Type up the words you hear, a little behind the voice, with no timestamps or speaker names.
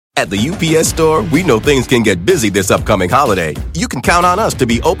At the UPS Store, we know things can get busy this upcoming holiday. You can count on us to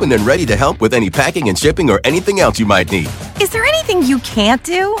be open and ready to help with any packing and shipping or anything else you might need. Is there anything you can't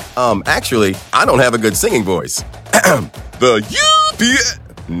do? Actually, I don't have a good singing voice. The UPS...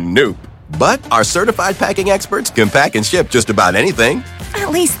 Nope. But our certified packing experts can pack and ship just about anything.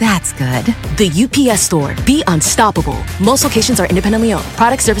 At least that's good. The UPS Store. Be unstoppable. Most locations are independently owned.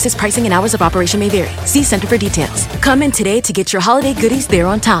 Product, services, pricing, and hours of operation may vary. See Center for details. Come in today to get your holiday goodies there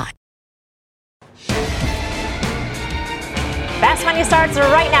on time. Fast Money starts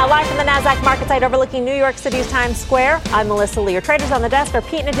right now, live from the NASDAQ market site overlooking New York City's Times Square. I'm Melissa Lee. Your traders on the desk are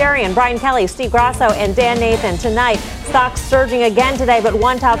Pete Najarian, Brian Kelly, Steve Grasso, and Dan Nathan. Tonight, stocks surging again today, but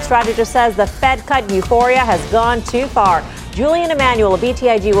one top strategist says the Fed cut euphoria has gone too far. Julian Emanuel of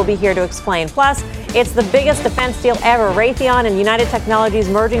BTIG will be here to explain. Plus, it's the biggest defense deal ever. Raytheon and United Technologies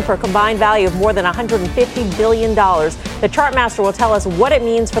merging for a combined value of more than $150 billion. The Chartmaster will tell us what it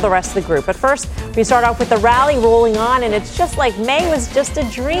means for the rest of the group. But first, we start off with the rally rolling on, and it's just like May was just a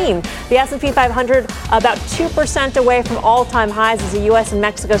dream. The S&P 500 about 2% away from all-time highs as the U.S. and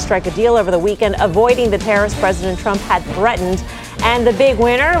Mexico strike a deal over the weekend, avoiding the tariffs President Trump had threatened. And the big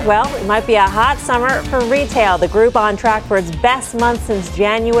winner, well, it might be a hot summer for retail. The group on track for its best month since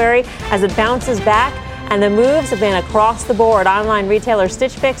January as it bounces back. And the moves have been across the board. Online retailer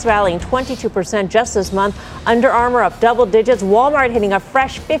Stitch Fix rallying 22% just this month. Under Armour up double digits. Walmart hitting a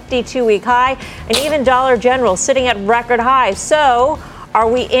fresh 52-week high. And even Dollar General sitting at record highs. So are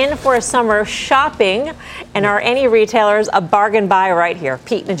we in for a summer of shopping? And are any retailers a bargain buy right here?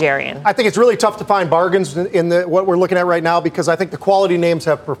 Pete Najarian. I think it's really tough to find bargains in what we're looking at right now because I think the quality names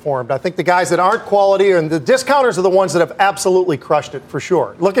have performed. I think the guys that aren't quality and the discounters are the ones that have absolutely crushed it for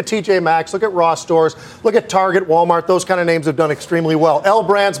sure. Look at TJ Maxx, look at Ross Stores, look at Target, Walmart. Those kind of names have done extremely well. L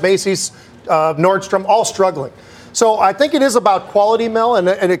Brands, Macy's, Nordstrom, all struggling. So I think it is about quality, Mel, and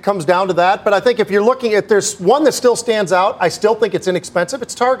it comes down to that. But I think if you're looking at, there's one that still stands out. I still think it's inexpensive.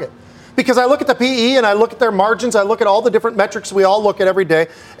 It's Target. Because I look at the PE and I look at their margins. I look at all the different metrics we all look at every day.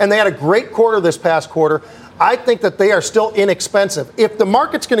 And they had a great quarter this past quarter. I think that they are still inexpensive. If the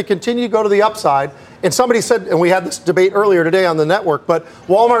market's going to continue to go to the upside, and somebody said, and we had this debate earlier today on the network, but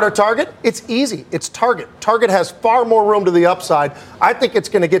Walmart or Target, it's easy. It's Target. Target has far more room to the upside. I think it's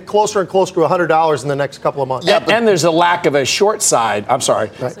going to get closer and closer to $100 in the next couple of months. Yeah, and there's a lack of a short side. I'm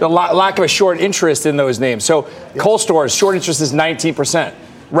sorry. Right. The lack of a short interest in those names. So Kohl Stores, short interest is 19%.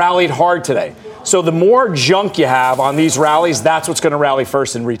 Rallied hard today. So the more junk you have on these rallies, that's what's going to rally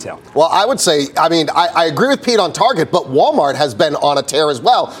first in retail. Well, I would say, I agree with Pete on Target, but Walmart has been on a tear as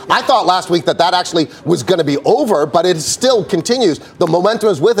well. I thought last week that actually was going to be over, but it still continues. The momentum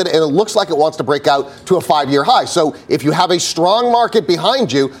is with it, and it looks like it wants to break out to a 5-year high. So if you have a strong market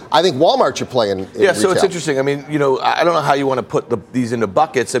behind you, I think Walmart should play in retail. So it's interesting. I mean, I don't know how you want to put these into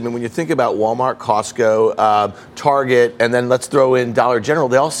buckets. I mean, when you think about Walmart, Costco, Target, and then let's throw in Dollar General,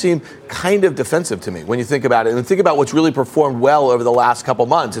 they all seem kind of defensive to me when you think about it. And think about what's really performed well over the last couple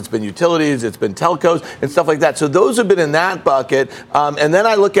months. It's been utilities, it's been telcos, and stuff like that. So those have been in that bucket. And then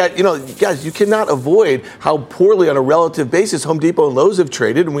I look at, guys, you cannot avoid how poorly on a relative basis Home Depot and Lowe's have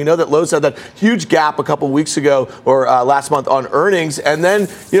traded. And we know that Lowe's had that huge gap a couple weeks ago or last month on earnings. And then,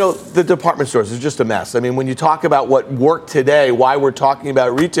 the department stores is just a mess. I mean, when you talk about what worked today, why we're talking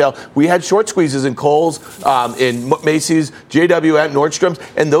about retail, we had short squeezes in Kohl's, in Macy's, JWM, Nordstrom's,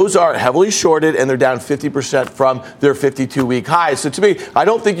 and those are heavily shorted, and they're down 50% from their 52-week highs. So to me, I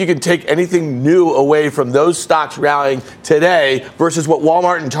don't think you can take anything new away from those stocks rallying today versus what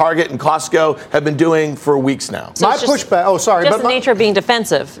Walmart and Target and Costco have been doing for weeks now. So my pushback, just the nature of being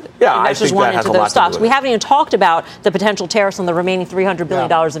defensive. Yeah, I think that has a lot to do stocks. with We it. haven't even talked about the potential tariffs on the remaining $300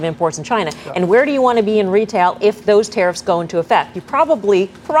 billion of imports in China. Yeah. And where do you want to be in retail if those tariffs go into effect? You probably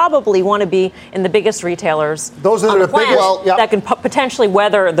want to be in the biggest retailers. Those are the biggest that can potentially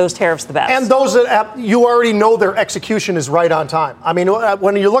weather those tariffs the best. And those that you already know their execution is right on time. I mean,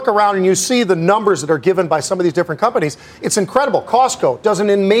 when you look around and you see the numbers that are given by some of these different companies, it's incredible. Costco does an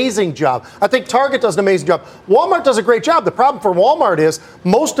amazing job. I think Target does an amazing job. Walmart does a great job. The problem for Walmart is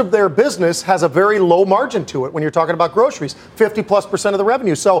most of their business has a very low margin to it when you're talking about groceries, 50+% of the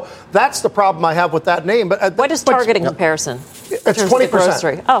revenue. So that's the problem I have with that name. But what is Target in comparison? It's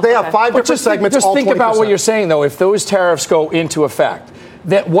 20%. They have 5 different segments. Just think 20%. about what you're saying, though. If those tariffs go into effect,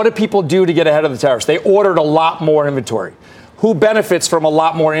 what do people do to get ahead of the tariffs? They ordered a lot more inventory. Who benefits from a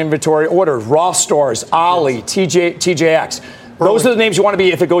lot more inventory orders? Ross Stores, Ollie, TJX. Those are the names you want to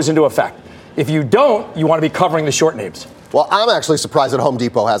be if it goes into effect. If you don't, you want to be covering the short names. Well, I'm actually surprised that Home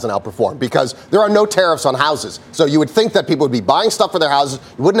Depot hasn't outperformed because there are no tariffs on houses. So you would think that people would be buying stuff for their houses.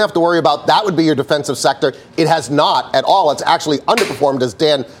 You wouldn't have to worry about that would be your defensive sector. It has not at all. It's actually underperformed, as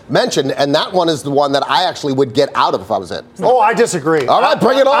Dan mentioned, and that one is the one that I actually would get out of if I was in. Oh, I disagree. All right,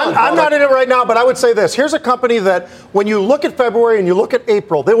 bring it on. I'm not in it right now, but I would say this. Here's a company that when you look at February and you look at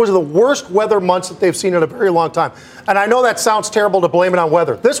April, they were the worst weather months that they've seen in a very long time. And I know that sounds terrible to blame it on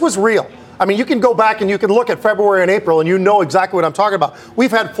weather. This was real. I mean, you can go back and you can look at February and April and you know exactly what I'm talking about.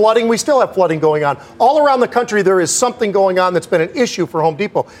 We've had flooding. We still have flooding going on. All around the country, there is something going on that's been an issue for Home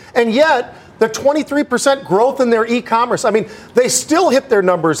Depot. And yet, the 23% growth in their e-commerce. I mean, they still hit their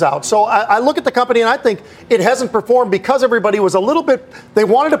numbers out. So I look at the company and I think it hasn't performed because everybody was a little bit, they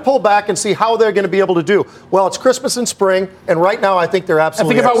wanted to pull back and see how they're going to be able to do. Well, it's Christmas and spring, and right now I think they're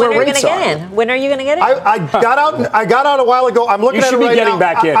absolutely. And think about where rates are. When are you going to get in? I got out a while ago. I'm looking at it right now. You should be getting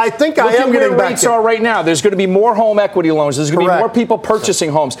back in. I think I am getting back in. Where rates are right now. There's going to be more home equity loans. There's going to be more people purchasing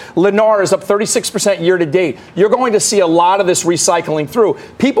homes. Lennar is up 36% year to date. You're going to see a lot of this recycling through.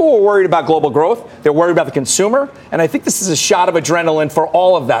 People were worried about global growth. They're worried about the consumer, and I think this is a shot of adrenaline for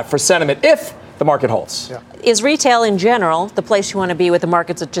all of that, for sentiment, if the market holds. Yeah. Is retail in general the place you want to be with the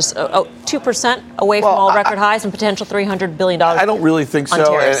markets at just 2% away from all record highs and potential $300 billion? I don't really think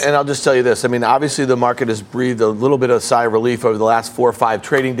so, and I'll just tell you this. I mean, obviously the market has breathed a little bit of sigh of relief over the last 4 or 5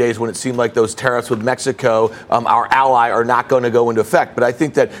 trading days when it seemed like those tariffs with Mexico, our ally, are not going to go into effect. But I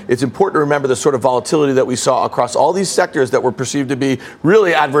think that it's important to remember the sort of volatility that we saw across all these sectors that were perceived to be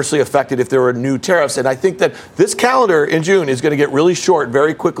really adversely affected if there were new tariffs. And I think that this calendar in June is going to get really short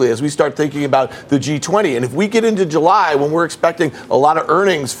very quickly as we start thinking about the G20. And if we get into July, when we're expecting a lot of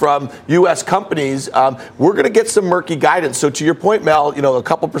earnings from U.S. companies, we're going to get some murky guidance. So to your point, Mel, a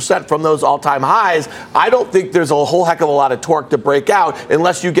couple percent from those all-time highs, I don't think there's a whole heck of a lot of torque to break out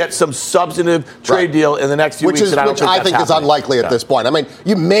unless you get some substantive trade deal in the next few weeks. Which I think is unlikely at this point. I mean,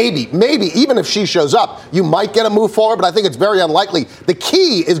 you maybe, even if she shows up, you might get a move forward, but I think it's very unlikely. The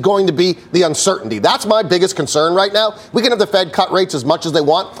key is going to be the uncertainty. That's my biggest concern right now. We can have the Fed cut rates as much as they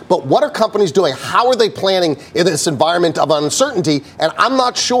want, but what are companies doing? How are they planning in this environment of uncertainty? And I'm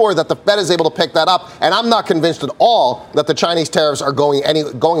not sure that the Fed is able to pick that up, and I'm not convinced at all that the Chinese tariffs are going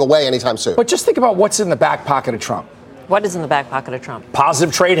away anytime soon. But just think about what's in the back pocket of Trump. What is in the back pocket of Trump?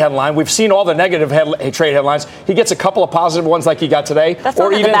 Positive trade headline. We've seen all the negative trade headlines. He gets a couple of positive ones like he got today. That's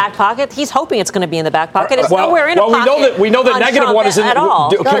not in the back pocket. He's hoping it's going to be in the back pocket. It's nowhere in a pocket. Well, we know the negative Trump one is in at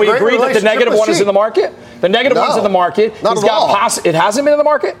all. Can we agree that the negative one is in the market? The negative one's in the market. Not at all. It hasn't been in the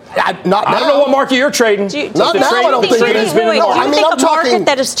market? Not now. I don't know what market you're trading. Not now, I don't think it is. Do you think a market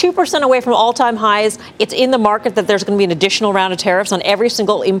that is 2% away from all-time highs, it's in the market that there's going to be an additional round of tariffs on every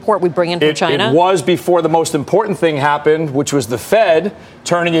single import we bring in from China? It was before the most important thing happened, which was the Fed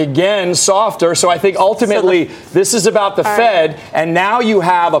turning again softer. So I think ultimately this is about the Fed, and now you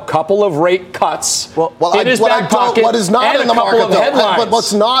have a couple of rate cuts in his back pocket. What is not in the market, though, but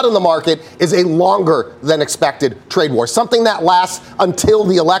what's not in the market is a longer than expected trade war, something that lasts until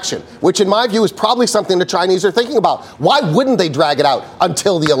the election, which in my view is probably something the Chinese are thinking about. Why wouldn't they drag it out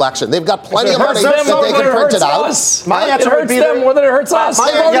until the election? They've got plenty of money that they can print it out. My answer would be them more than it hurts us.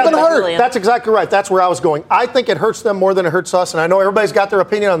 They've already been hurt. That's exactly right. That's where I was going. I think it hurts them more than it hurts us, and I know everybody's got their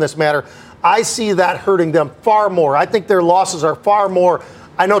opinion on this matter. I see that hurting them far more. I think their losses are far more.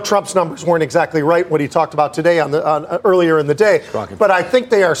 I know Trump's numbers weren't exactly right what he talked about today on earlier in the day, but I think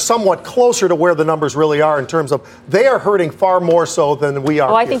they are somewhat closer to where the numbers really are in terms of they are hurting far more so than we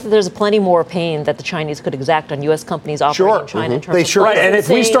are. Oh, I think that there's plenty more pain that the Chinese could exact on U.S. companies operating in China in terms of and if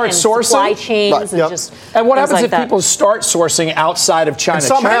we start sourcing supply chains and what happens if people start sourcing outside of China?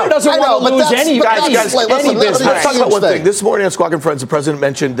 China doesn't want to lose any business. Let's talk about one thing. This morning on Squawk and Friends, the president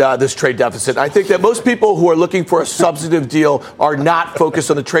mentioned this trade deficit. I think that most people who are looking for a substantive deal are not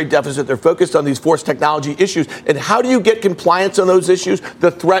focused on the trade deficit. They're focused on these forced technology issues. And how do you get compliance on those issues?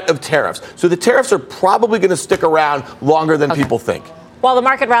 The threat of tariffs. So the tariffs are probably going to stick around longer than people think. While the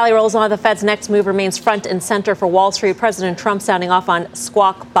market rally rolls on, the Fed's next move remains front and center for Wall Street. President Trump sounding off on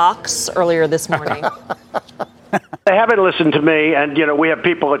Squawk Box earlier this morning. They haven't listened to me. And, we have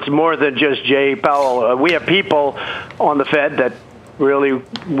people, it's more than just Jay Powell. We have people on the Fed that really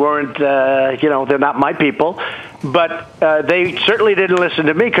weren't, they're not my people. But they certainly didn't listen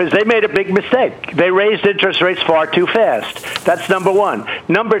to me because they made a big mistake. They raised interest rates far too fast. That's number one.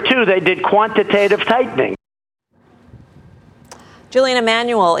 Number two, they did quantitative tightening. Julian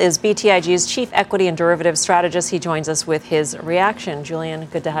Emanuel is BTIG's chief equity and derivative strategist. He joins us with his reaction. Julian,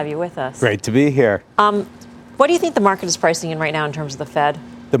 good to have you with us. Great to be here. What do you think the market is pricing in right now in terms of the Fed?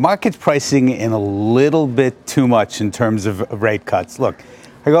 The market's pricing in a little bit too much in terms of rate cuts. Look,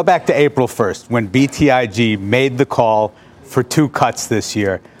 I go back to April 1st when BTIG made the call for 2 cuts this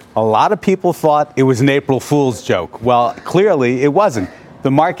year. A lot of people thought it was an April Fool's joke. Well, clearly it wasn't.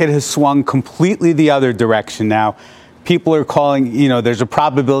 The market has swung completely the other direction now. People are calling, there's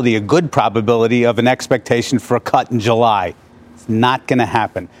a good probability of an expectation for a cut in July. It's not going to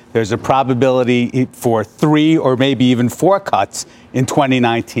happen. There's a probability for 3 or maybe even 4 cuts in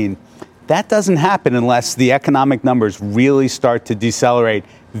 2019. That doesn't happen unless the economic numbers really start to decelerate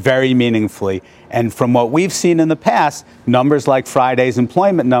very meaningfully. And from what we've seen in the past, numbers like Friday's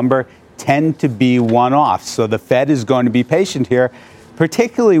employment number tend to be one-offs. So the Fed is going to be patient here,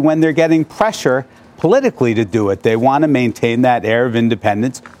 particularly when they're getting pressure politically to do it. They want to maintain that air of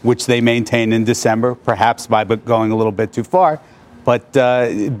independence, which they maintained in December, perhaps by going a little bit too far. But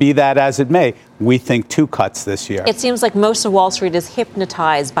be that as it may, we think 2 cuts this year. It seems like most of Wall Street is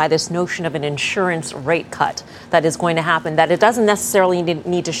hypnotized by this notion of an insurance rate cut that is going to happen, that it doesn't necessarily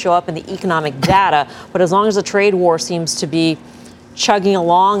need to show up in the economic data, but as long as the trade war seems to be chugging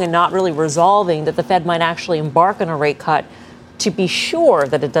along and not really resolving, that the Fed might actually embark on a rate cut to be sure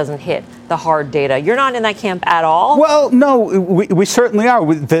that it doesn't hit the hard data. You're not in that camp at all? Well, no, we certainly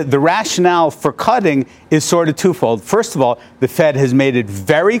are. The rationale for cutting is sort of twofold. First of all, the Fed has made it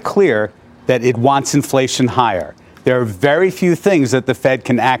very clear that it wants inflation higher. There are very few things that the Fed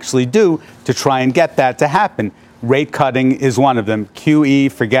can actually do to try and get that to happen. Rate cutting is one of them.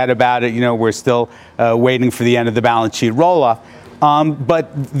 QE, forget about it. We're still waiting for the end of the balance sheet roll-off.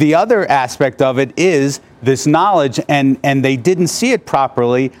 But the other aspect of it is this knowledge, and they didn't see it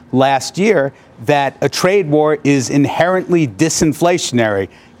properly last year, that a trade war is inherently disinflationary.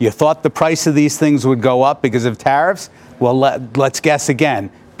 You thought the price of these things would go up because of tariffs? Well, let's guess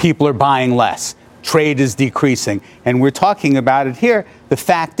again. People are buying less. Trade is decreasing. And we're talking about it here. The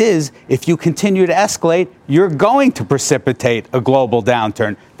fact is, if you continue to escalate, you're going to precipitate a global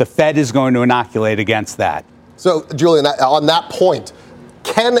downturn. The Fed is going to inoculate against that. So, Julian, on that point,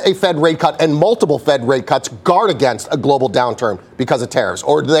 can a Fed rate cut and multiple Fed rate cuts guard against a global downturn because of tariffs?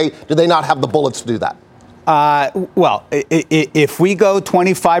 Or do they not have the bullets to do that? Well, if we go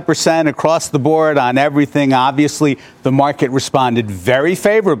 25% across the board on everything, obviously the market responded very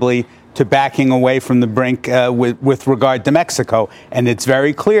favorably to backing away from the brink with regard to Mexico. And it's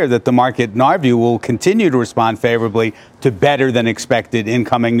very clear that the market, in our view, will continue to respond favorably to better than expected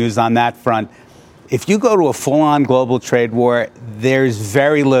incoming news on that front. If you go to a full-on global trade war, there's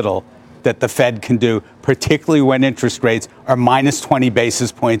very little that the Fed can do, particularly when interest rates are minus 20 basis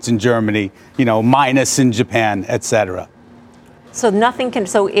points in Germany, minus in Japan, et cetera. So nothing can.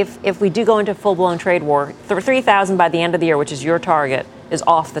 So if we do go into full-blown trade war, 3,000 by the end of the year, which is your target, is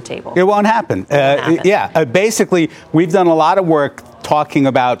off the table. It won't happen. Basically, we've done a lot of work talking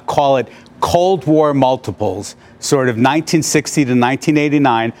about, call it Cold War multiples, sort of 1960 to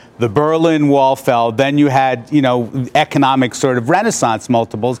 1989, the Berlin Wall fell, then you had, economic sort of Renaissance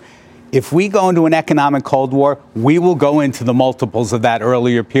multiples. If we go into an economic Cold War, we will go into the multiples of that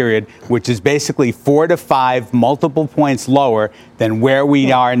earlier period, which is basically 4 to 5 multiple points lower than where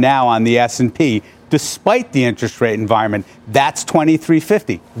we are now on the S&P, despite the interest rate environment. That's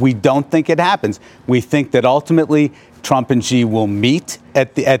 2350. We don't think it happens. We think that ultimately Trump and Xi will meet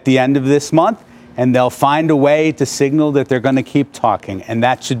at the end of this month, and they'll find a way to signal that they're going to keep talking, and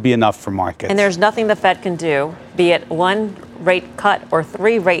that should be enough for markets. And there's nothing the Fed can do, be it 1 rate cut or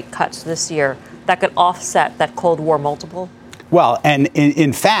 3 rate cuts this year, that could offset that Cold War multiple? Well, and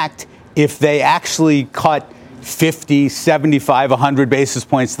in fact, if they actually cut 50, 75, 100 basis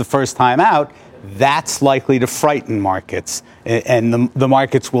points the first time out, that's likely to frighten markets, and the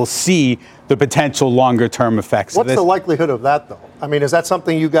markets will see the potential longer-term effects of this. What's the likelihood of that, though? I mean, is that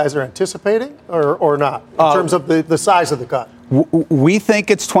something you guys are anticipating or not, in terms of the size of the cut? We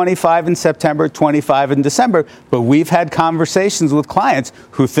think it's 25 in September, 25 in December, but we've had conversations with clients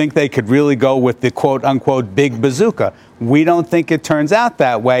who think they could really go with the quote-unquote big bazooka. We don't think it turns out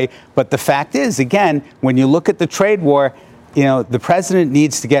that way, but the fact is, again, when you look at the trade war, the president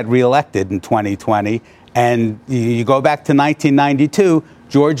needs to get reelected in 2020, and you go back to 1992,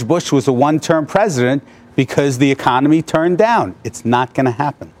 George Bush was a one-term president because the economy turned down. It's not going to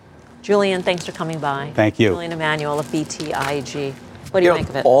happen. Julian, thanks for coming by. Thank you. Julian Emanuel of BTIG. What do you make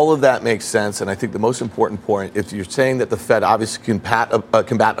of it? All of that makes sense, and I think the most important point, if you're saying that the Fed obviously combat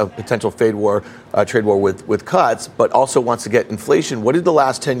a potential trade war trade war with cuts, but also wants to get inflation. What did the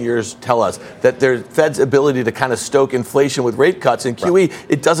last 10 years tell us? That the Fed's ability to kind of stoke inflation with rate cuts and QE,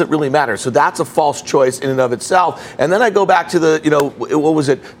 it doesn't really matter. So that's a false choice in and of itself. And then I go back to what was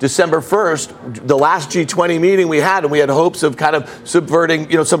it, December 1st, the last G20 meeting we had, and we had hopes of kind of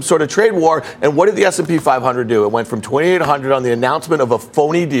subverting, some sort of trade war. And what did the S&P 500 do? It went from 2,800 on the announcement of a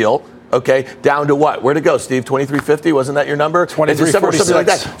phony deal, okay, down to what? Where'd it go, Steve? 2350? Wasn't that your number? 2346. Something like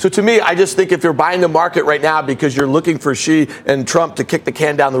that. So to me, I just think if you're buying the market right now because you're looking for Xi and Trump to kick the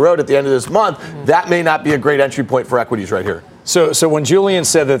can down the road at the end of this month, that may not be a great entry point for equities right here. So when Julian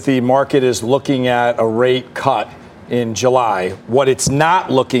said that the market is looking at a rate cut in July, what it's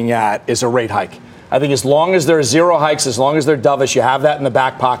not looking at is a rate hike. I think as long as there are zero hikes, as long as they're dovish, you have that in the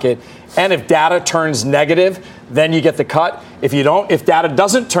back pocket. And if data turns negative, then you get the cut. If data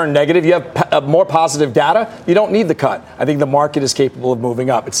doesn't turn negative, you have more positive data, you don't need the cut. I think the market is capable of moving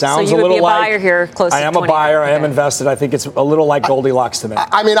up. It sounds so a little like... So you would be a buyer here close to 20. I am a buyer. I am invested. I think it's a little like Goldilocks to me.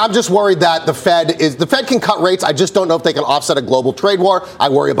 I mean, I'm just worried that the Fed can cut rates. I just don't know if they can offset a global trade war. I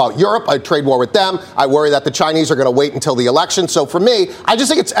worry about Europe, a trade war with them. I worry that the Chinese are going to wait until the election. So for me, I just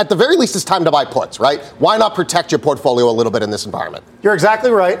think it's at the very least it's time to buy puts, right? Why not protect your portfolio a little bit in this environment? You're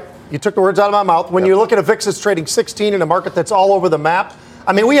exactly right. You took the words out of my mouth. When you look at a VIX that's trading 16 in a market that's all over the map,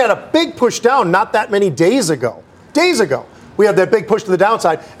 I mean, we had a big push down not that many days ago. We had that big push to the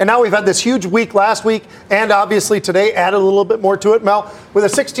downside. And now we've had this huge week last week and obviously today added a little bit more to it, Mel. With a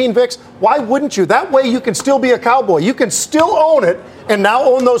 16 VIX, why wouldn't you? That way you can still be a cowboy. You can still own it and now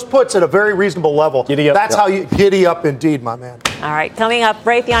own those puts at a very reasonable level. Giddy up. That's how you giddy up indeed, my man. All right, coming up,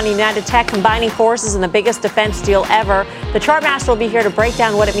 Raytheon United Tech combining forces in the biggest defense deal ever. The Chartmaster will be here to break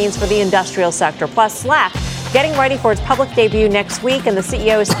down what it means for the industrial sector. Plus, Slack getting ready for its public debut next week, and the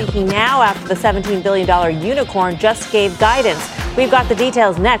CEO is speaking now after the $17 billion unicorn just gave guidance. We've got the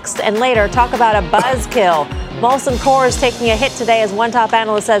details next, and later talk about a buzzkill. Molson Coors taking a hit today as one top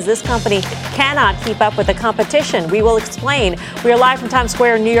analyst says this company cannot keep up with the competition. We will explain. We are live from Times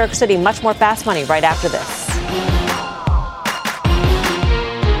Square in New York City. Much more Fast Money right after this.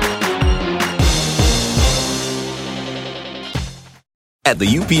 At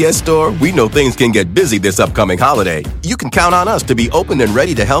the UPS Store, we know things can get busy this upcoming holiday. You can count on us to be open and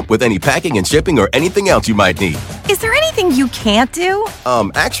ready to help with any packing and shipping or anything else you might need. Is there anything you can't do?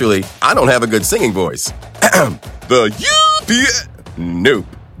 Actually, I don't have a good singing voice. The UPS... Nope.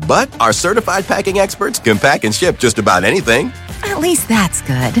 But our certified packing experts can pack and ship just about anything. At least that's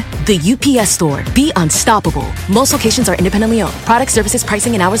good. The UPS Store. Be unstoppable. Most locations are independently owned. Product, services,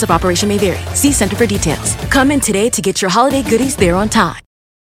 pricing, and hours of operation may vary. See Center for details. Come in today to get your holiday goodies there on time.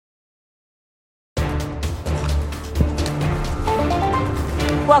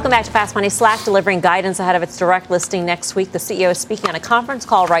 Welcome back to Fast Money. Slack delivering guidance ahead of its direct listing next week. The CEO is speaking on a conference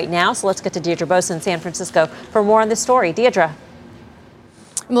call right now. So let's get to Deirdre Bosa in San Francisco for more on this story. Deirdre.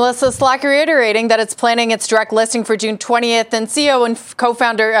 Melissa, Slack reiterating that it's planning its direct listing for June 20th, and CEO and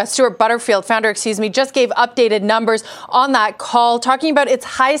co-founder Stuart Butterfield, just gave updated numbers on that call, talking about its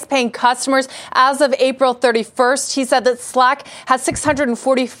highest-paying customers as of April 31st. He said that Slack has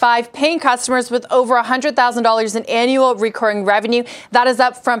 645 paying customers with over $100,000 in annual recurring revenue. That is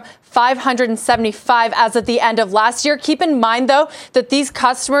up from 575 as of the end of last year. Keep in mind, though, that these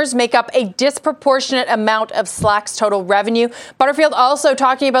customers make up a disproportionate amount of Slack's total revenue. Butterfield also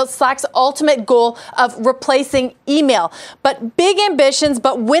talking about Slack's ultimate goal of replacing email. But big ambitions,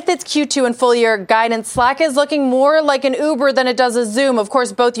 but with its Q2 and full year guidance, Slack is looking more like an Uber than it does a Zoom. Of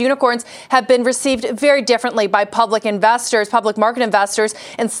course, both unicorns have been received very differently by public market investors,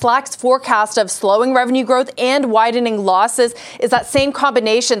 and Slack's forecast of slowing revenue growth and widening losses is that same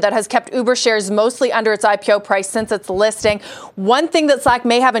combination that has kept Uber shares mostly under its IPO price since its listing. One thing that Slack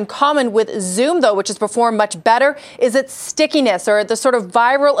may have in common with Zoom, though, which has performed much better, is its stickiness, or the sort of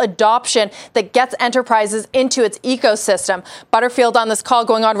viral adoption that gets enterprises into its ecosystem. Butterfield on this call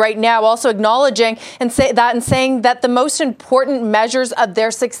going on right now also acknowledging and saying that the most important measures of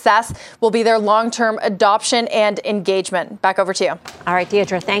their success will be their long-term adoption and engagement. Back over to you. All right,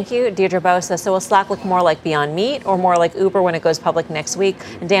 Deirdre, thank you. Deirdre Bosa. So will Slack look more like Beyond Meat or more like Uber when it goes public next week?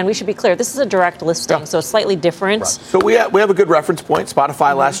 And Dan, we should be clear, this is a direct listing, so it's slightly different. Right. So we have a good reference point.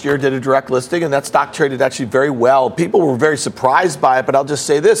 Spotify last year did a direct listing, and that stock traded actually very well. People were very surprised by it, but I'll just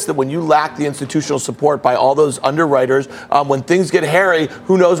say this, that when you lack the institutional support by all those underwriters, when things get hairy,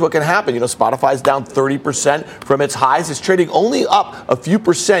 who knows what can happen? Spotify's down 30% from its highs. It's trading only up a few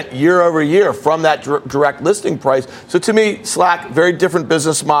percent year over year from that direct listing price. So to me, Slack, very different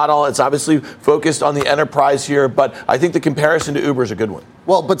business model. It's obviously focused on the enterprise here, but I think the comparison to Uber is a good one.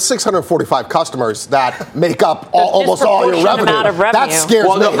 Well, but 645 customers that make up almost all your revenue. That scares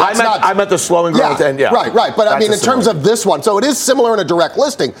me. No, I meant the slowing growth. Right. But I mean, in terms of this one, so it is similar in a direct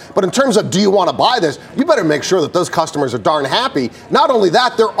listing, but in terms of do you want to buy this, you better make sure that those customers are darn happy. Not only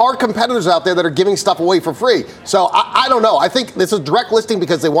that, there are competitors out there that are giving stuff away for free. So I don't know. I think this is direct listing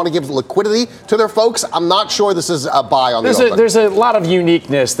because they want to give liquidity to their folks. I'm not sure this is a buy on the open. There's a lot of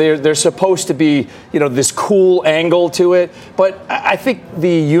uniqueness. There's supposed to be, this cool angle to it, but I think the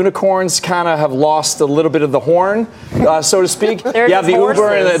unicorns kind of have lost a little bit of the horn, so to speak. You have the horses.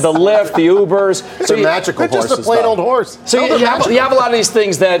 Uber, and the Lyft, the Ubers. They're magical horses. Just a plain old horse. So you have a lot of these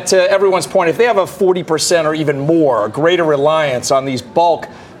things that, everyone's point, if they have a 40% or even more, a greater reliance on these bulk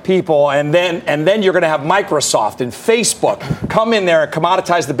people, and then you're going to have Microsoft and Facebook come in there and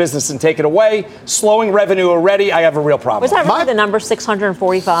commoditize the business and take it away, slowing revenue already. I have a real problem. Was that really the number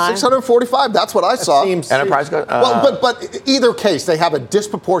 645? 645. That's what I saw. Enterprise. But either case, they have a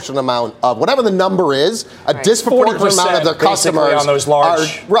disproportionate amount of whatever the number is. A disproportionate amount of their customers on those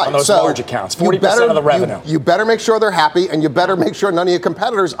large, large accounts. 40% of the revenue. You better make sure they're happy, and you better make sure none of your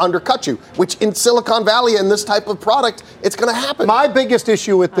competitors undercut you. Which in Silicon Valley and this type of product, it's going to happen. My biggest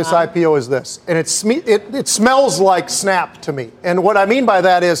issue with this IPO is this, and it smells like Snap to me. And what I mean by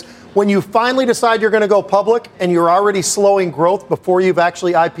that is when you finally decide you're going to go public and you're already slowing growth before you've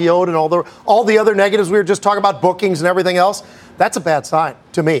actually IPO'd and all the other negatives we were just talking about, bookings and everything else, that's a bad sign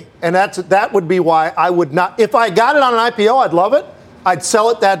to me. And that would be why I would not, if I got it on an IPO, I'd love it. I'd sell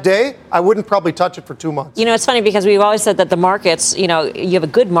it that day. I wouldn't probably touch it for 2 months. It's funny because we've always said that the markets, you have a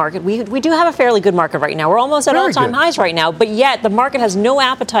good market. We do have a fairly good market right now. We're almost at all-time highs right now. But yet the market has no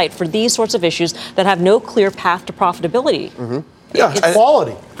appetite for these sorts of issues that have no clear path to profitability. Mm-hmm. Yeah, it's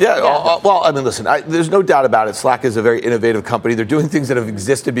quality. Well, I mean, listen, there's no doubt about it. Slack is a very innovative company. They're doing things that have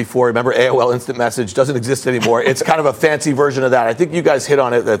existed before. Remember, AOL Instant Message doesn't exist anymore. It's kind of a fancy version of that. I think you guys hit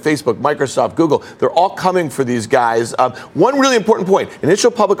on it. Facebook, Microsoft, Google, they're all coming for these guys. One really important point,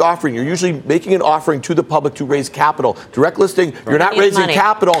 initial public offering, you're usually making an offering to the public to raise capital. Direct listing, you're not raising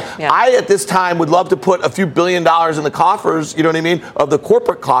capital. Yeah. I, at this time, would love to put a few $1 billion in the coffers, of the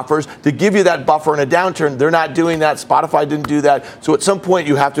corporate coffers to give you that buffer in a downturn. They're not doing that. Spotify didn't do that. So at some point,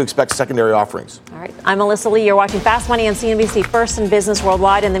 you have to expect secondary offerings. All right. I'm Melissa Lee. You're watching Fast Money on CNBC, first in business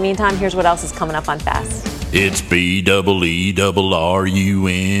worldwide. In the meantime, here's what else is coming up on Fast. It's BEERUN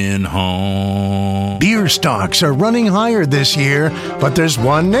home. Beer stocks are running higher this year, but there's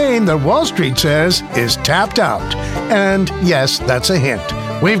one name that Wall Street says is tapped out. And yes, that's a hint.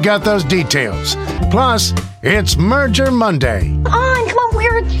 We've got those details. Plus, it's Merger Monday. Come on,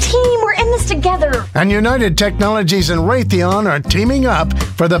 we're a team. We're in this together. And United Technologies and Raytheon are teaming up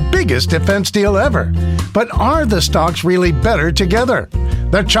for the biggest defense deal ever. But are the stocks really better together?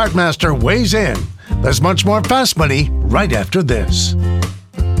 The Chartmaster weighs in. There's much more Fast Money right after this.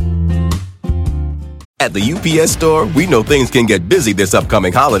 At the UPS Store, we know things can get busy this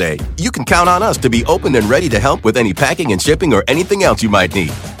upcoming holiday. You can count on us to be open and ready to help with any packing and shipping or anything else you might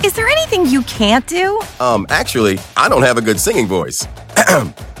need. Is there anything you can't do? Actually, I don't have a good singing voice.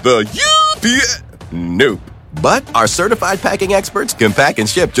 The UPS... Nope. But our certified packing experts can pack and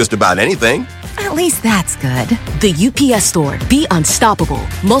ship just about anything. At least that's good. The UPS Store. Be unstoppable.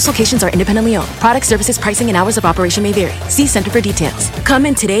 Most locations are independently owned. Product, services, pricing, and hours of operation may vary. See Center for details. Come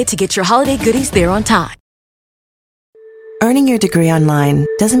in today to get your holiday goodies there on time. Earning your degree online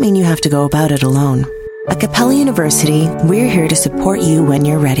doesn't mean you have to go about it alone. At Capella University, we're here to support you when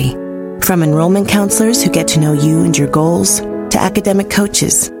you're ready. From enrollment counselors who get to know you and your goals, to academic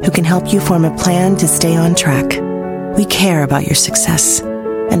coaches who can help you form a plan to stay on track. We care about your success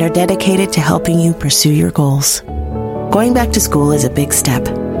and are dedicated to helping you pursue your goals. Going back to school is a big step,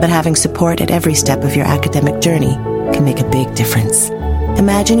 but having support at every step of your academic journey can make a big difference.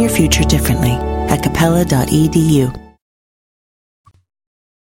 Imagine your future differently at capella.edu.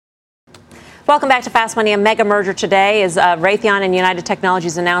 Welcome back to Fast Money. A mega merger today as Raytheon and United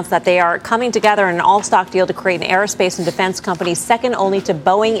Technologies announced that they are coming together in an all-stock deal to create an aerospace and defense company second only to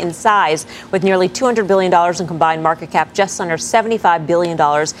Boeing in size, with nearly $200 billion in combined market cap, just under $75 billion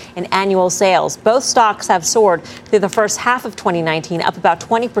in annual sales. Both stocks have soared through the first half of 2019, up about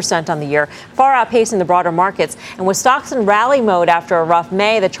 20% on the year, far outpacing the broader markets. And with stocks in rally mode after a rough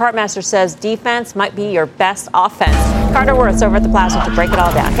May, the Chartmaster says defense might be your best offense. Carter Worth's over at the Plaza to break it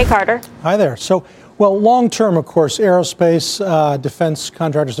all down. Hey, Carter. Hi there. So Well, long term, of course, aerospace, defense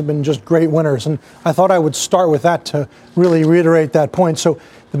contractors have been just great winners. And I thought I would start with that to really reiterate that point. So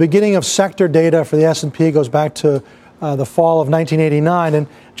the beginning of sector data for the S&P goes back to the fall of 1989. And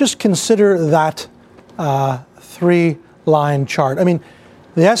just consider that three-line chart. I mean,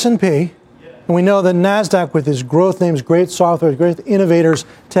 the S&P, and we know that NASDAQ with its growth names, great software, great innovators,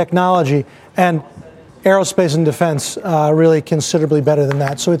 technology, and aerospace and defense really considerably better than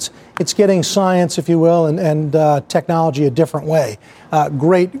that. So it's getting science, if you will, and technology a different way.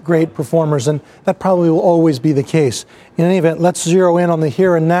 Great performers, and that probably will always be the case. In any event, let's zero in on the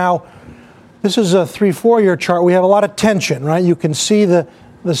here and now. This is a 3-4 year chart. We have a lot of tension, right? You can see the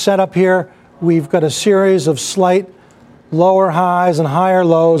setup here. We've got a series of slight lower highs and higher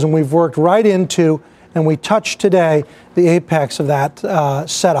lows, and we've worked right into, and we touched today, the apex of that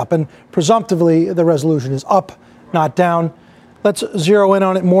setup. And presumptively, the resolution is up, not down. Let's zero in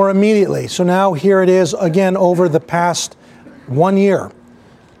on it more immediately. So now here it is again over the past 1 year.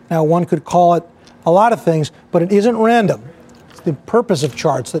 Now, one could call it a lot of things, but it isn't random. It's the purpose of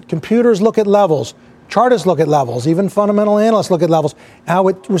charts, that computers look at levels, chartists look at levels, even fundamental analysts look at levels, how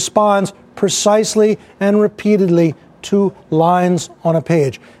it responds precisely and repeatedly to lines on a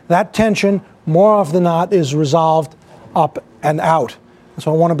page. That tension, more often than not, is resolved up and out.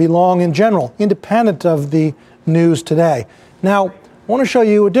 So I want to be long in general, independent of the news today. Now, I want to show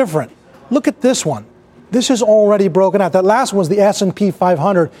you a different. Look at this one. This is already broken out. That last one was the S&P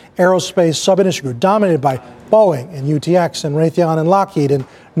 500 aerospace sub-industry group, dominated by Boeing and UTX and Raytheon and Lockheed and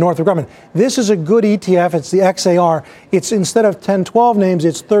Northrop Grumman. This is a good ETF. It's the XAR. It's instead of 10, 12 names,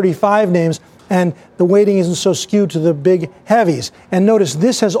 it's 35 names. And the weighting isn't so skewed to the big heavies. And notice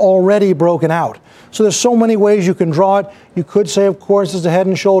this has already broken out. So there's so many ways you can draw it. You could say, of course, this is the head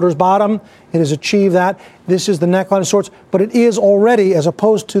and shoulders bottom. It has achieved that. This is the neckline of sorts. But it is already, as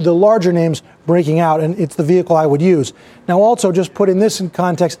opposed to the larger names, breaking out. And it's the vehicle I would use. Now, also, just putting this in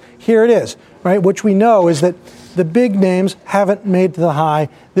context, here it is, right? Which we know is that the big names haven't made to the high.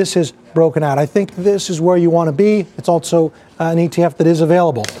 This is broken out. I think this is where you want to be. It's also an ETF that is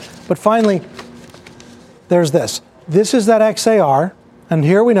available. But finally, there's this. This is that XAR, and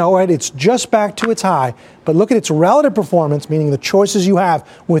here we know, right, it's just back to its high, but look at its relative performance, meaning the choices you have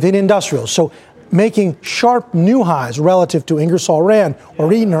within industrials. So making sharp new highs relative to Ingersoll Rand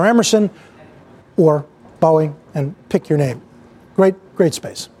or Eaton or Emerson or Boeing, and pick your name. Great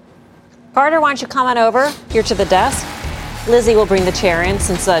space. Carter, why don't you come on over here to the desk? Lizzie will bring the chair in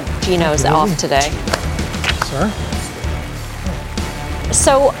since Gino's off today. Sir?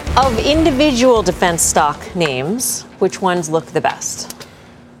 So, of individual defense stock names, which ones look the best?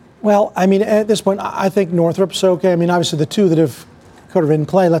 Well, I mean, at this point, I think Northrop's okay. I mean, obviously, the two that have kind of in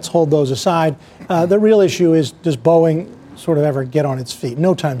play, let's hold those aside. The real issue is, does Boeing sort of ever get on its feet?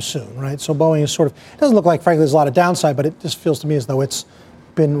 No time soon, right? So Boeing is sort of, it doesn't look like, frankly, there's a lot of downside, but it just feels to me as though it's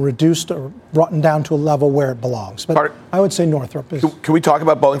been reduced or brought down to a level where it belongs. But Carter, I would say Northrop is. Can we talk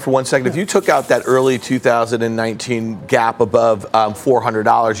about Boeing for 1 second? If you took out that early 2019 gap above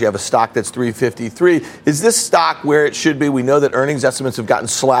 $400, you have a stock that's $353. Is this stock where it should be? We know that earnings estimates have gotten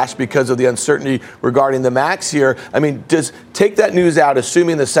slashed because of the uncertainty regarding the MAX here. I mean, take that news out,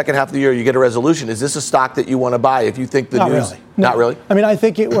 assuming the second half of the year you get a resolution. Is this a stock that you want to buy if you think the news? Really. Not really? I mean, I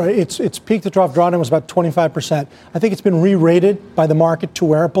think its peak to trough drawdown was about 25%. I think it's been re-rated by the market to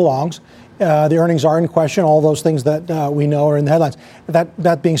where it belongs. The earnings are in question, all those things that we know are in the headlines.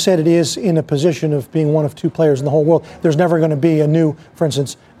 That being said, it is in a position of being one of two players in the whole world. There's never going to be a new, for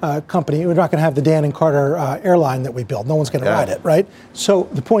instance, company. We're not going to have the Dan and Carter airline that we build. No one's going to ride it, right? So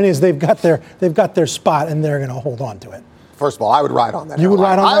the point is they've got their spot, and they're going to hold on to it. First of all, I would ride on that. You would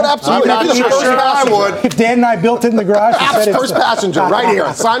ride on that? I would absolutely. I'd be the first passenger. I would. If Dan and I built it in the garage, First passenger, right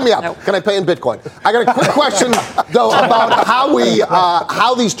here. Sign me up. Nope. Can I pay in Bitcoin? I got a quick question, though, about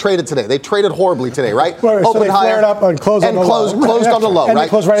how these traded today. They traded horribly today, right? Right, so they flared up and closed on the low. Closed on the low, and right? And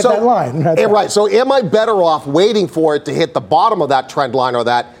closed right at that line. Right. So am I better off waiting for it to hit the bottom of that trend line or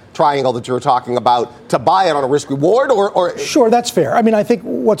that triangle that you were talking about to buy it on a risk reward or Sure, that's fair. I mean, I think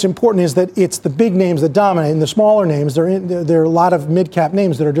what's important is that it's the big names that dominate, and the smaller names, there are a lot of mid-cap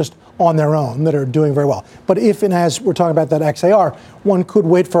names that are just on their own that are doing very well. But if and as we're talking about that XAR, one could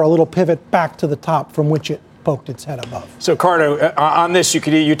wait for a little pivot back to the top from which it poked its head above. So, Carter, on this,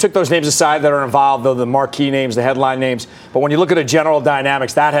 you took those names aside that are involved, though, the marquee names, the headline names. But when you look at a general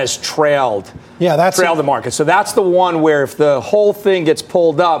dynamics, that has trailed the market. So that's the one where if the whole thing gets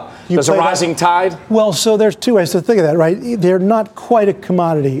pulled up, Does a rising tide? Well, so there's two ways to think of that, right? They're not quite a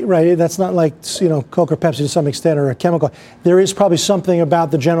commodity, right? That's not like, Coke or Pepsi to some extent or a chemical. There is probably something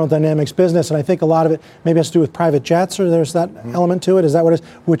about the General Dynamics business, and I think a lot of it maybe has to do with private jets, or there's that element to it. Is that what it is?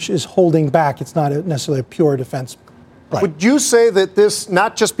 Which is holding back. It's not necessarily a pure defense. Right. Would you say that this,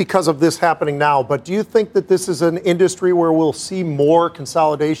 not just because of this happening now, but do you think that this is an industry where we'll see more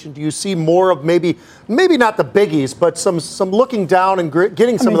consolidation? Do you see more of maybe not the biggies, but some looking down and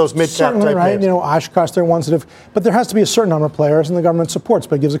getting some of those mid-cap type right? names? Oshkosh, they're ones that have, but there has to be a certain number of players, and the government supports,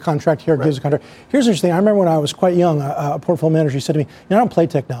 but it gives a contract here, gives a contract. Here's the interesting thing. I remember when I was quite young, a portfolio manager said to me, I don't play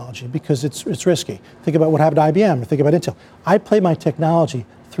technology because it's risky. Think about what happened to IBM, or think about Intel. I play my technology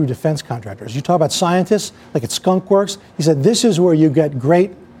through defense contractors. You talk about scientists, like at Skunk Works. He said, this is where you get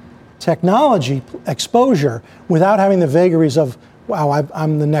great technology exposure without having the vagaries of, wow,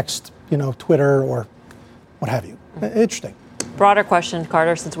 I'm the next, Twitter or what have you. Interesting. Broader question,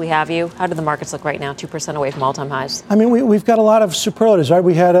 Carter, since we have you. How do the markets look right now? 2% away from all-time highs. I mean, we've got a lot of superlatives, right?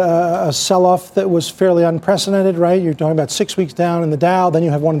 We had a sell-off that was fairly unprecedented, right? You're talking about 6 weeks down in the Dow. Then you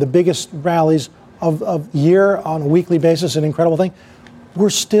have one of the biggest rallies of the year on a weekly basis, an incredible thing. We're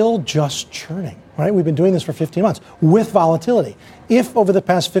still just churning, right? We've been doing this for 15 months with volatility. If over the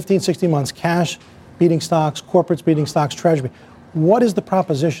past 15, 16 months, cash beating stocks, corporates beating stocks, treasury, what is the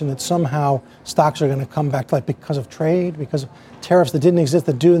proposition that somehow stocks are going to come back to life because of trade, because of tariffs that didn't exist,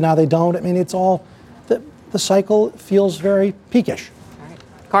 that do, now they don't? I mean, it's all, the cycle feels very peakish. All right.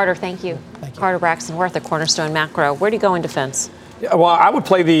 Carter, thank you. Carter Braxton Worth at Cornerstone Macro. Where do you go in defense? Yeah, well, I would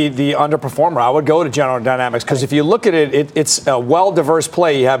play the underperformer. I would go to General Dynamics because if you look at it, it's a well-diverse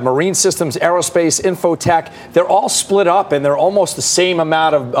play. You have marine systems, aerospace, infotech. They're all split up, and they're almost the same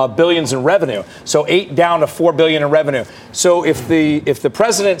amount of billions in revenue. So 8 down to 4 billion in revenue. So if the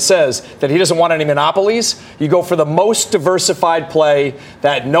president says that he doesn't want any monopolies, you go for the most diversified play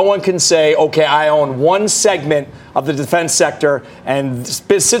that no one can say, okay, I own one segment of the defense sector, and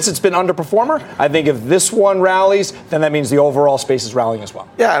since it's been underperformer, I think if this one rallies, then that means the overall space is rallying as well.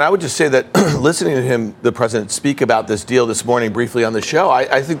 Yeah, and I would just say that listening to him, the president, speak about this deal this morning briefly on the show,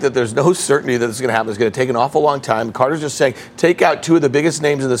 I think that there's no certainty that this is going to happen. It's going to take an awful long time. Carter's just saying, take out two of the biggest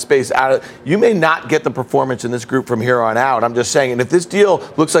names in the space out of. You may not get the performance in this group from here on out. I'm just saying, and if this deal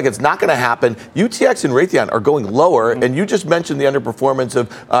looks like it's not going to happen, UTX and Raytheon are going lower, and you just mentioned the underperformance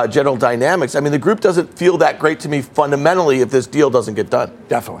of General Dynamics. I mean, the group doesn't feel that great to me fundamentally if this deal doesn't get done.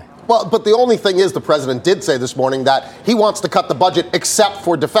 Definitely. Well, but the only thing is the president did say this morning that he wants to cut the budget except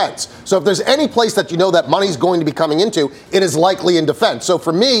for defense. So if there's any place that you know that money's going to be coming into, it is likely in defense. So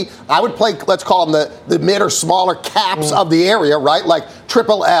for me, I would play, let's call them the mid or smaller caps of the area, right? Like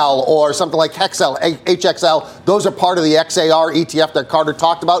Triple L or something like Hexel, HXL. Those are part of the XAR ETF that Carter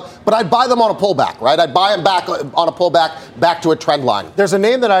talked about. But I'd buy them on a pullback, right? I'd buy them back on a pullback back to a trend line. There's a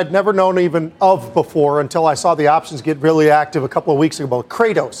name that I'd never known even of before until I saw the options get really active a couple of weeks ago.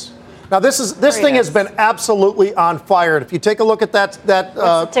 Kratos. Now, this thing has been absolutely on fire. And if you take a look at that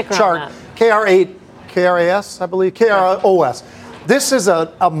chart, KR8, KRAS, I believe, KROS, this is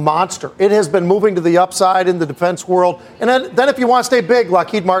a monster. It has been moving to the upside in the defense world. And then if you want to stay big,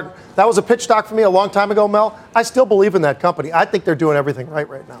 Lockheed Martin, that was a pitch stock for me a long time ago, Mel. I still believe in that company. I think they're doing everything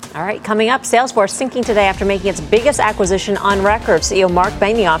right now. All right, coming up, Salesforce sinking today after making its biggest acquisition on record. CEO Mark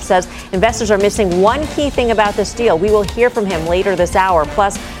Benioff says investors are missing one key thing about this deal. We will hear from him later this hour.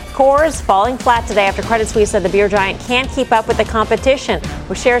 Plus, Coors falling flat today after Credit Suisse said the beer giant can't keep up with the competition.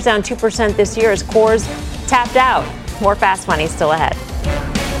 With shares down 2% this year as Coors tapped out. More Fast Money still ahead.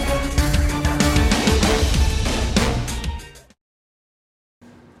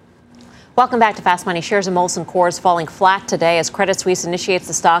 Welcome back to Fast Money. Shares of Molson Coors falling flat today as Credit Suisse initiates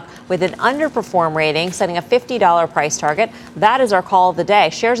the stock with an underperform rating, setting a $50 price target. That is our call of the day.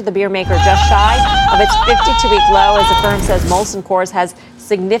 Shares of the beer maker just shy of its 52-week low as the firm says Molson Coors has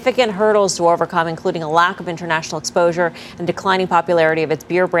significant hurdles to overcome, including a lack of international exposure and declining popularity of its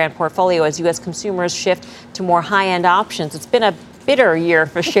beer brand portfolio as U.S. consumers shift to more high-end options. It's been a bitter year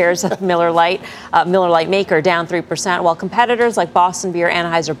for shares of Miller Lite maker, down 3%, while competitors like Boston Beer,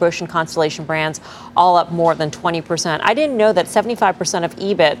 Anheuser-Busch, and Constellation Brands all up more than 20%. I didn't know that 75% of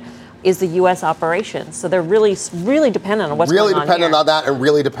EBIT is the U.S. operations. So they're really, really dependent on what's going on here. Really dependent on that and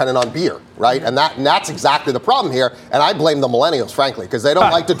really dependent on beer, right? And that's exactly the problem here. And I blame the millennials, frankly, because they don't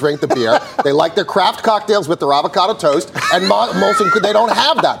like to drink the beer. They like their craft cocktails with their avocado toast. And Molson, they don't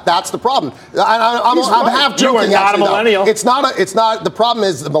have that. That's the problem. I'm half joking. You are not a millennial. It's not. The problem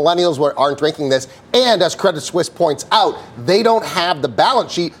is the millennials aren't drinking this. And as Credit Suisse points out, they don't have the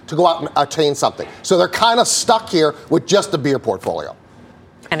balance sheet to go out and attain something. So they're kind of stuck here with just a beer portfolio.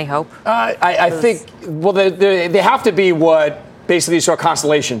 Any hope? I think, well, they have to be what basically you saw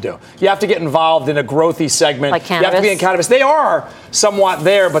Constellation do. You have to get involved in a growthy segment. Like cannabis? You have to be in cannabis. They are somewhat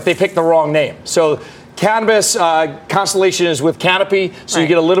there, but they picked the wrong name. So cannabis, Constellation is with Canopy, so you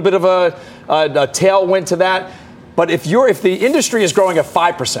get a little bit of a tailwind to that. But if the industry is growing at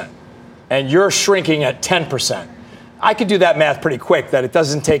 5% and you're shrinking at 10%, I could do that math pretty quick, that it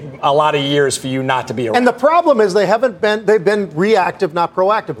doesn't take a lot of years for you not to be around. And the problem is they've been reactive, not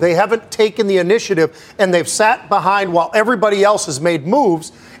proactive. They haven't taken the initiative, and they've sat behind while everybody else has made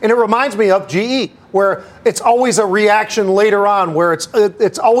moves. And it reminds me of GE, where it's always a reaction later on, where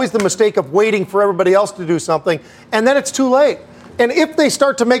it's always the mistake of waiting for everybody else to do something, and then it's too late. And if they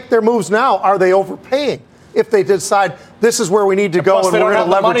start to make their moves now, are they overpaying? If they decide this is where we need to go and we're going to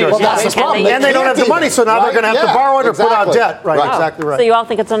leverage it. Well, that's the problem. And they don't have the money, so now they're going to have to borrow it or put out debt. Right, exactly right. So you all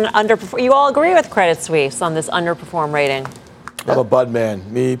think it's an underperform? You all agree with Credit Suisse on this underperform rating? I'm a Bud man.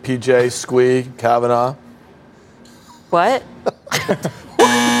 Me, PJ, Squee, Kavanaugh. What?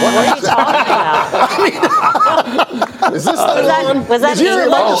 What are you talking about? Is this on? Was that Is your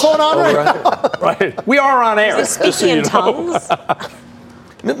microphone on right? We are on air. Is he speaking in tongues?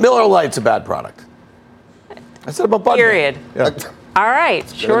 Miller Lite's a bad product. I said about Bud. Period. Yeah. All right,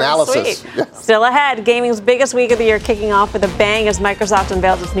 short and sweet. Still ahead, gaming's biggest week of the year kicking off with a bang as Microsoft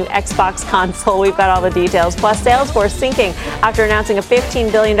unveils its new Xbox console. We've got all the details. Plus, Salesforce sinking after announcing a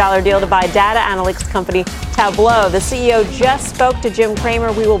 $15 billion deal to buy data analytics company Tableau. The CEO just spoke to Jim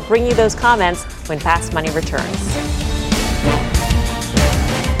Cramer. We will bring you those comments when Fast Money returns.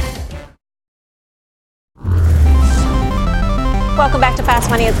 Welcome back to Fast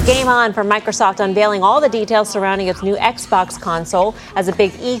Money. It's game on for Microsoft, unveiling all the details surrounding its new Xbox console as a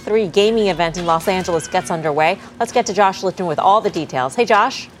big E3 gaming event in Los Angeles gets underway. Let's get to Josh Lipton with all the details. Hey,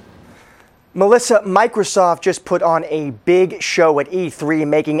 Josh. Melissa, Microsoft just put on a big show at E3,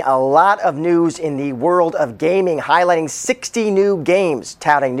 making a lot of news in the world of gaming, highlighting 60 new games,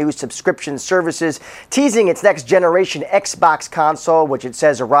 touting new subscription services, teasing its next generation Xbox console, which it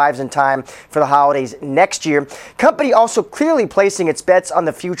says arrives in time for the holidays next year. Company also clearly placing its bets on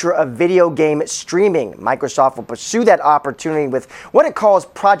the future of video game streaming. Microsoft will pursue that opportunity with what it calls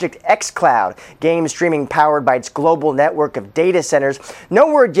Project xCloud, game streaming powered by its global network of data centers.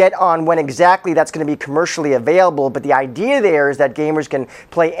 No word yet on when exactly that's going to be commercially available, but the idea there is that gamers can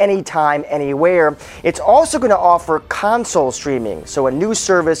play anytime, anywhere. It's also going to offer console streaming, so a new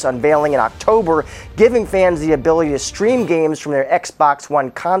service unveiling in October, giving fans the ability to stream games from their Xbox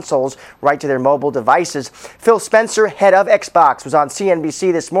One consoles right to their mobile devices. Phil Spencer, head of Xbox, was on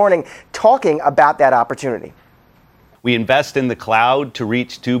CNBC this morning talking about that opportunity. We invest in the cloud to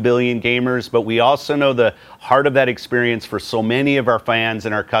reach 2 billion gamers, but we also know the heart of that experience for so many of our fans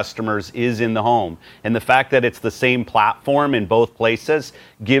and our customers is in the home. And the fact that it's the same platform in both places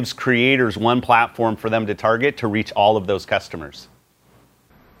gives creators one platform for them to target to reach all of those customers.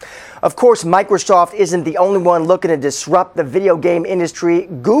 Of course, Microsoft isn't the only one looking to disrupt the video game industry.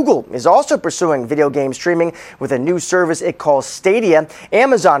 Google is also pursuing video game streaming with a new service it calls Stadia.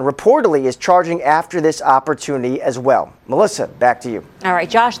 Amazon reportedly is charging after this opportunity as well. Melissa, back to you. All right,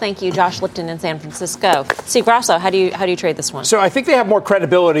 Josh, thank you. Josh Lipton in San Francisco. Steve Grasso, how do you trade this one? So I think they have more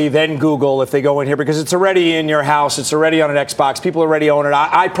credibility than Google if they go in here because it's already in your house. It's already on an Xbox. People already own it.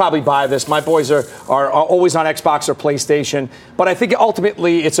 I'd probably buy this. My boys are always on Xbox or PlayStation. But I think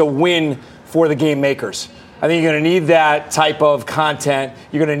ultimately it's a win for the game makers. I think you're going to need that type of content.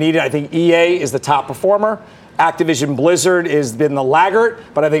 You're going to need it. I think EA is the top performer. Activision Blizzard has been the laggard,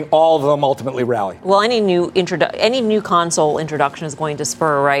 but I think all of them ultimately rally. Well, any new console introduction is going to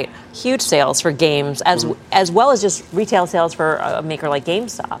spur huge sales for games as well as just retail sales for a maker like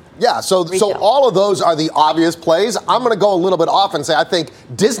GameStop. Yeah, so all of those are the obvious plays. I'm going to go a little bit off and say I think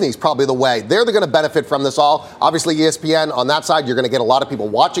Disney's probably the way. They're going to benefit from this all. Obviously, ESPN on that side, you're going to get a lot of people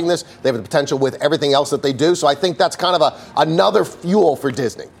watching this. They have the potential with everything else that they do. So I think that's kind of another fuel for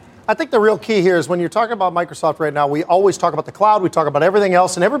Disney. I think the real key here is when you're talking about Microsoft right now, we always talk about the cloud, we talk about everything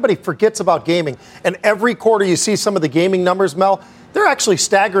else, and everybody forgets about gaming. And every quarter you see some of the gaming numbers, Mel, they're actually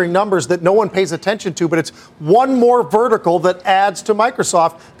staggering numbers that no one pays attention to, but it's one more vertical that adds to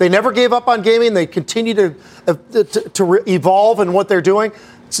Microsoft. They never gave up on gaming. They continue to evolve in what they're doing.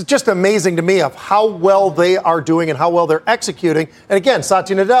 It's just amazing to me of how well they are doing and how well they're executing. And again,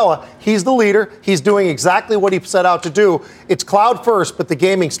 Satya Nadella, he's the leader. He's doing exactly what he set out to do. It's cloud first, but the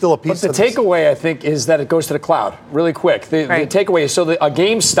gaming's still a piece of it. But the takeaway, I think, is that it goes to the cloud really quick. The takeaway is a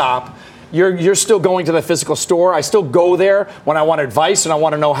GameStop, you're still going to the physical store. I still go there when I want advice and I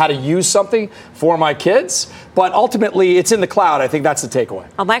want to know how to use something for my kids. But ultimately, it's in the cloud. I think that's the takeaway.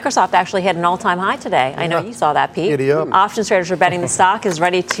 Well, Microsoft actually hit an all-time high today. I know you saw that, Pete. Options traders are betting the stock is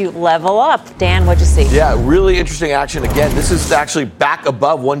ready to level up. Dan, what'd you see? Yeah, really interesting action. Again, this is actually back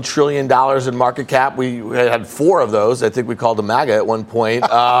above $1 trillion in market cap. We had 4 of those. I think we called them MAGA at one point.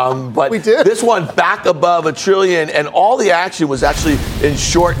 But we did. This one back above $1 trillion, and all the action was actually in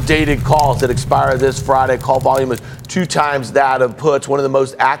short-dated calls that expire this Friday. Call volume is 2 times that of puts. One of the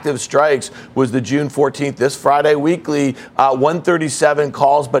most active strikes was the June 14th, this Friday weekly, 137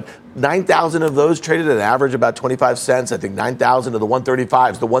 calls, but 9,000 of those traded at an average about 25 cents. I think 9,000 of the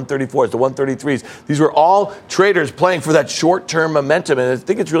 135s, the 134s, the 133s. These were all traders playing for that short-term momentum. And I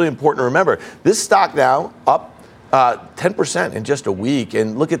think it's really important to remember, this stock now up 10% in just a week.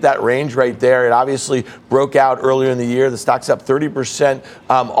 And look at that range right there. It obviously broke out earlier in the year. The stock's up 30%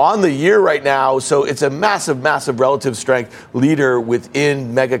 on the year right now. So it's a massive, massive relative strength leader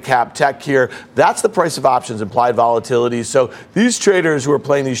within mega cap tech here. That's the price of options, implied volatility. So these traders who are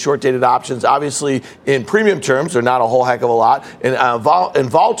playing these short dated options, obviously in premium terms, they're not a whole heck of a lot. In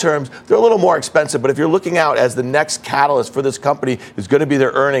vol terms, they're a little more expensive. But if you're looking out as the next catalyst for this company is going to be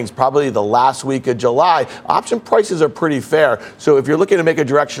their earnings, probably the last week of July, option prices are pretty fair. So if you're looking to make a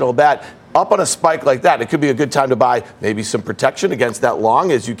directional bet, up on a spike like that, it could be a good time to buy maybe some protection against that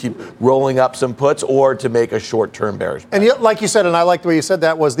long as you keep rolling up some puts, or to make a short-term bearish bet. And yet, like you said, and I like the way you said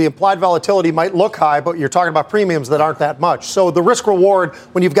that, was the implied volatility might look high, but you're talking about premiums that aren't that much. So the risk-reward,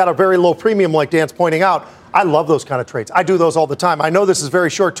 when you've got a very low premium like Dan's pointing out, I love those kind of trades. I do those all the time. I know this is very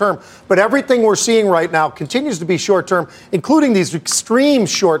short term, but everything we're seeing right now continues to be short term, including these extreme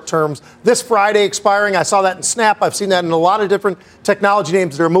short terms. This Friday expiring, I saw that in Snap. I've seen that in a lot of different technology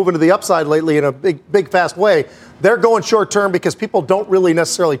names that are moving to the upside lately in a big, fast way. They're going short term because people don't really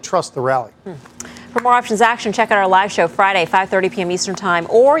necessarily trust the rally. For more options action, check out our live show Friday, 5:30 p.m. Eastern Time,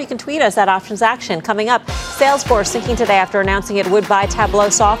 or you can tweet us at Options Action. Coming up, Salesforce sinking today after announcing it would buy Tableau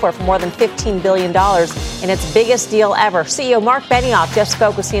software for more than $15 billion in its biggest deal ever. CEO Mark Benioff just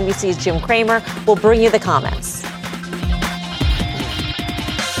spoke with CNBC's Jim Cramer. We'll bring you the comments.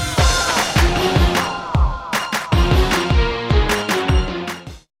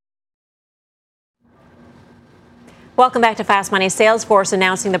 Welcome back to Fast Money. Salesforce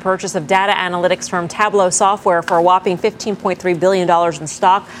announcing the purchase of data analytics firm Tableau Software for a whopping $15.3 billion in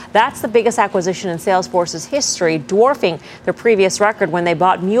stock. That's the biggest acquisition in Salesforce's history, dwarfing their previous record when they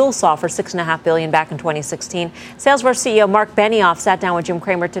bought MuleSoft for $6.5 billion back in 2016. Salesforce CEO Mark Benioff sat down with Jim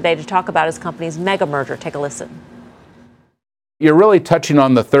Cramer today to talk about his company's mega merger. Take a listen. You're really touching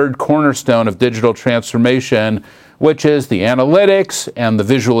on the third cornerstone of digital transformation, which is the analytics and the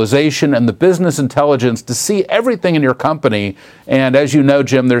visualization and the business intelligence to see everything in your company. And as you know,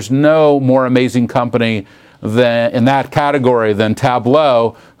 Jim, there's no more amazing company than, in that category than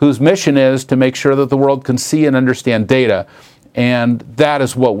Tableau, whose mission is to make sure that the world can see and understand data. And that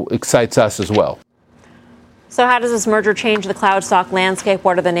is what excites us as well. So how does this merger change the cloud stock landscape?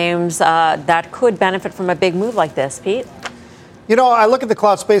 What are the names that could benefit from a big move like this, Pete? You know, I look at the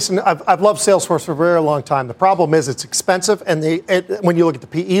cloud space, and I've loved Salesforce for a very long time. The problem is it's expensive, and when you look at the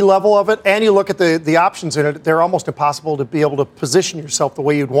PE level of it, and you look at the options in it, they're almost impossible to be able to position yourself the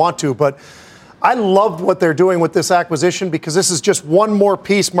way you'd want to. But I loved what they're doing with this acquisition, because this is just one more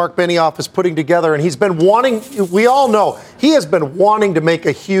piece Mark Benioff is putting together, and he's been wanting, we all know, he has been wanting to make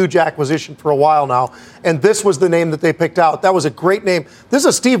a huge acquisition for a while now, and this was the name that they picked out. That was a great name. This is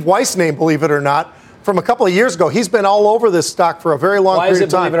a Steve Weiss name, believe it or not, from a couple of years ago. He's been all over this stock for a very long period of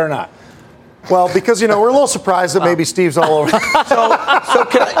time. Why is it, believe it or not? Well, because, you know, we're a little surprised that maybe Steve's all over. So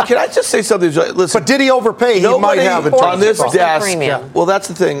can I just say something? Listen, but did he overpay? He might have on this desk. Yeah. Well, that's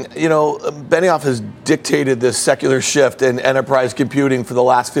the thing. You know, Benioff has dictated this secular shift in enterprise computing for the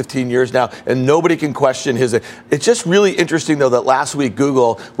last 15 years now, and nobody can question his. It's just really interesting, though, that last week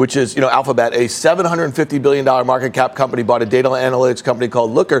Google, which is, you know, Alphabet, a $750 billion market cap company, bought a data analytics company called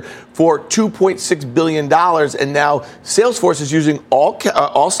Looker for $2.6 billion, and now Salesforce is using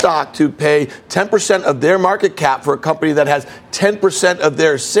all stock to pay 10% of their market cap for a company that has 10% of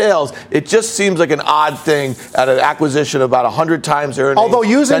their sales. It just seems like an odd thing at an acquisition of about 100 times earnings. Although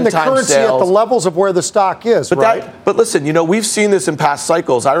using the currency sales. At the levels of where the stock is, but listen, you know, we've seen this in past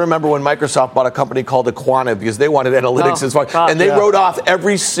cycles. I remember when Microsoft bought a company called Aquana because they wanted analytics as far, and they wrote off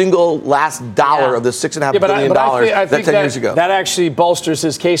every single last dollar of the $6.5 billion I think 10 years ago. That actually bolsters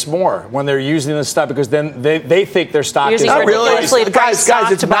his case more when they're using this stuff, because then they think their stock is not really. Guys,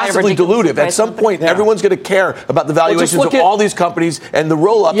 it's massively dilutive. At some point, everyone's going to care about the valuations of all these companies and the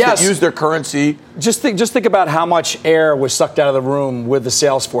roll-ups that use their currency. Just think about how much air was sucked out of the room with the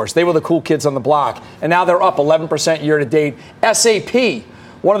Salesforce. They were the cool kids on the block, and now they're up 11% year to date. SAP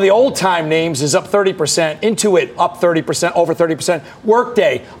One of the old-time names is up 30%. Intuit up 30%, over 30%.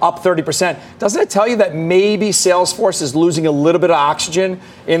 Workday up 30%. Doesn't it tell you that maybe Salesforce is losing a little bit of oxygen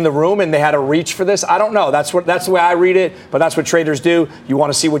in the room and they had to reach for this? I don't know. That's the way I read it, but that's what traders do. You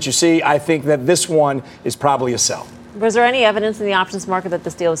want to see what you see. I think that this one is probably a sell. Was there any evidence in the options market that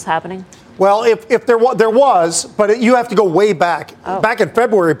this deal was happening? Well, if there was, but you have to go way back. Back in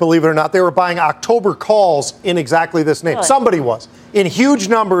February, believe it or not, they were buying October calls in exactly this name. Really? Somebody was in huge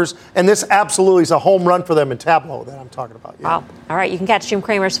numbers, and this absolutely is a home run for them in Tableau that I'm talking about. Yeah. Wow. All right, you can catch Jim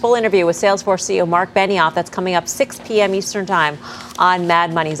Cramer's full interview with Salesforce CEO Mark Benioff. That's coming up 6 p.m. Eastern Time on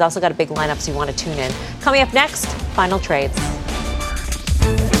Mad Money. He's also got a big lineup, so you want to tune in. Coming up next, final trades.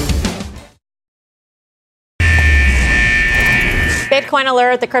 Bitcoin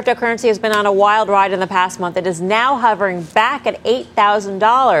alert, the cryptocurrency has been on a wild ride in the past month. It is now hovering back at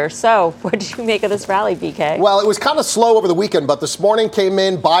 $8,000. So what did you make of this rally, BK? Well, it was kind of slow over the weekend, but this morning came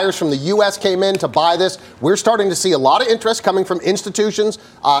in. Buyers from the U.S. came in to buy this. We're starting to see a lot of interest coming from institutions.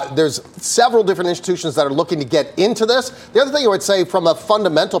 There's several different institutions that are looking to get into this. The other thing I would say from a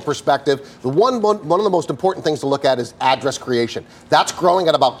fundamental perspective, one of the most important things to look at is address creation. That's growing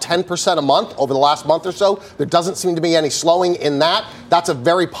at about 10% a month over the last month or so. There doesn't seem to be any slowing in that. That's a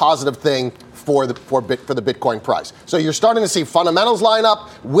very positive thing for the Bitcoin price. So you're starting to see fundamentals line up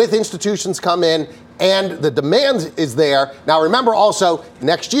with institutions come in, and the demand is there. Now remember also,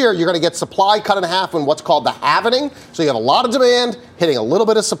 next year you're going to get supply cut in half in what's called the halvening. So you have a lot of demand hitting a little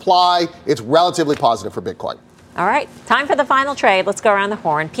bit of supply. It's relatively positive for Bitcoin. All right, time for the final trade. Let's go around the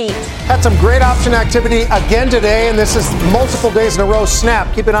horn. Pete. Had some great option activity again today, and this is multiple days in a row.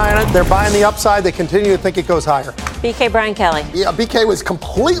 Snap, keep an eye on it. They're buying the upside. They continue to think it goes higher. BK, Brian Kelly. Yeah, BK was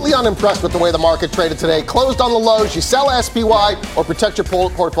completely unimpressed with the way the market traded today. Closed on the lows. You sell SPY or protect your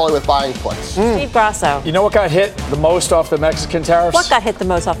portfolio with buying puts. Steve Grasso. You know what got hit the most off the Mexican tariffs? What got hit the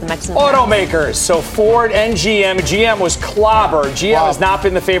most off the Mexican tariffs? Automakers. So Ford and GM. GM was clobbered. GM has not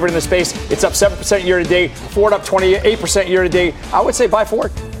been the favorite in the space. It's up 7% year to date. Ford up 28% year to date. I would say buy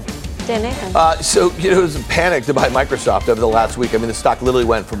Ford. Dan Nathan. It was a panic to buy Microsoft over the last week. I mean, the stock literally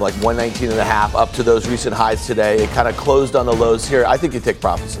went from like 119.5 up to those recent highs today. It kind of closed on the lows here. I think you take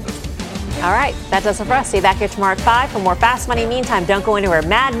profits in this one. All right, that does it for us. See you back here tomorrow at 5 for more Fast Money. Meantime, don't go anywhere.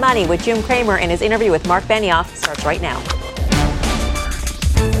 Mad Money with Jim Cramer and his interview with Mark Benioff starts right now.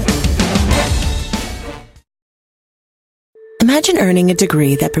 Imagine earning a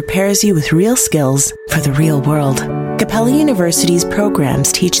degree that prepares you with real skills for the real world. Capella University's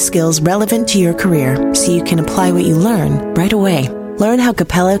programs teach skills relevant to your career so you can apply what you learn right away. Learn how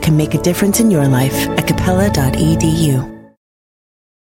Capella can make a difference in your life at capella.edu.